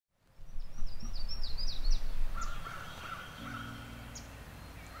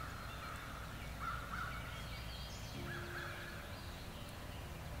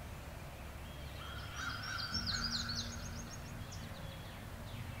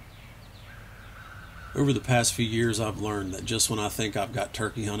Over the past few years, I've learned that just when I think I've got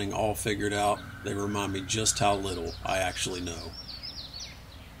turkey hunting all figured out, they remind me just how little I actually know.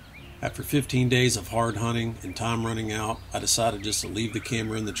 After 15 days of hard hunting and time running out, I decided just to leave the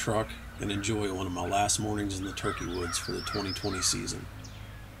camera in the truck and enjoy one of my last mornings in the turkey woods for the 2020 season.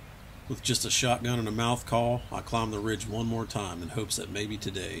 With just a shotgun and a mouth call, I climbed the ridge one more time in hopes that maybe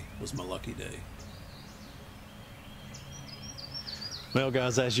today was my lucky day. Well,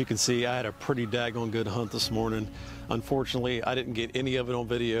 guys, as you can see, I had a pretty daggone good hunt this morning. Unfortunately, I didn't get any of it on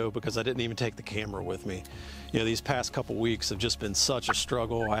video because I didn't even take the camera with me. You know, these past couple weeks have just been such a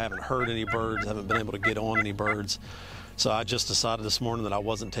struggle. I haven't heard any birds, haven't been able to get on any birds. So I just decided this morning that I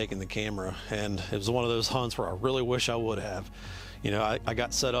wasn't taking the camera, and it was one of those hunts where I really wish I would have. You know, I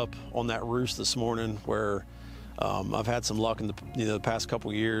got set up on that roost this morning where I've had some luck in the past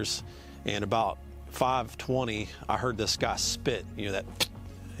couple years, and about 5:20, I heard this guy spit, that,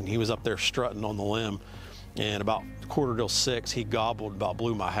 and he was up there strutting on the limb. And about 5:45, he gobbled, about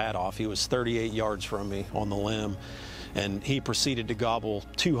blew my hat off. He was 38 yards from me on the limb, and he proceeded to gobble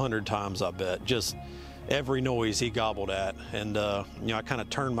 200 times, I bet. Just every noise he gobbled at. And, I kind of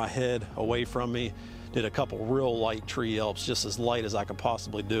turned my head away from me, did a couple real light tree yelps, just as light as I could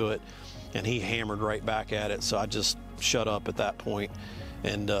possibly do it, and he hammered right back at it. So I just shut up at that point.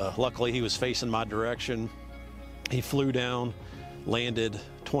 And luckily he was facing my direction. He flew down, landed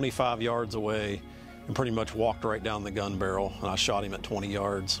 25 yards away, and pretty much walked right down the gun barrel. And I shot him at 20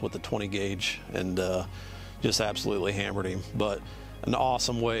 yards with the 20 gauge and just absolutely hammered him. But an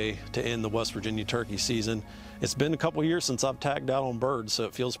awesome way to end the West Virginia turkey season. It's been a couple years since I've tagged out on birds, so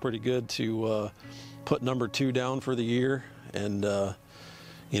it feels pretty good to put number 2 down for the year. And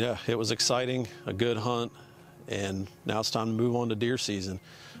it was exciting, a good hunt. And now it's time to move on to deer season.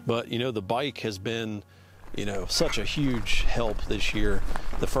 But, the bike has been, such a huge help this year.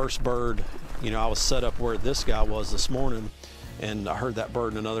 The first bird, I was set up where this guy was this morning, and I heard that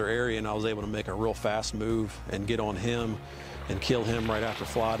bird in another area, and I was able to make a real fast move and get on him and kill him right after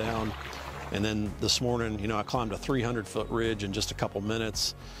fly down. And then this morning, I climbed a 300-foot ridge in just a couple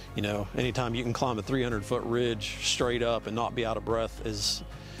minutes. Anytime you can climb a 300-foot ridge straight up and not be out of breath is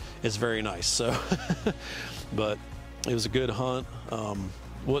very nice. So, but it was a good hunt.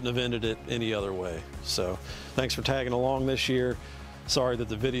 Wouldn't have ended it any other way. So thanks for tagging along this year. Sorry that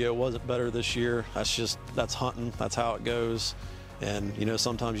the video wasn't better this year. That's hunting. That's how it goes. And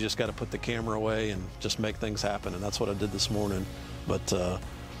sometimes you just got to put the camera away and just make things happen. And that's what I did this morning. But it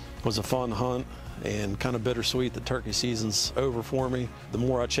was a fun hunt and kind of bittersweet that turkey season's over for me. The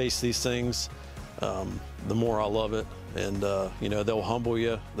more I chase these things, the more I love it. And they'll humble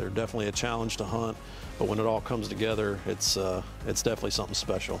you. They're definitely a challenge to hunt, but when it all comes together, it's definitely something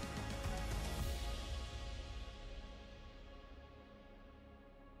special.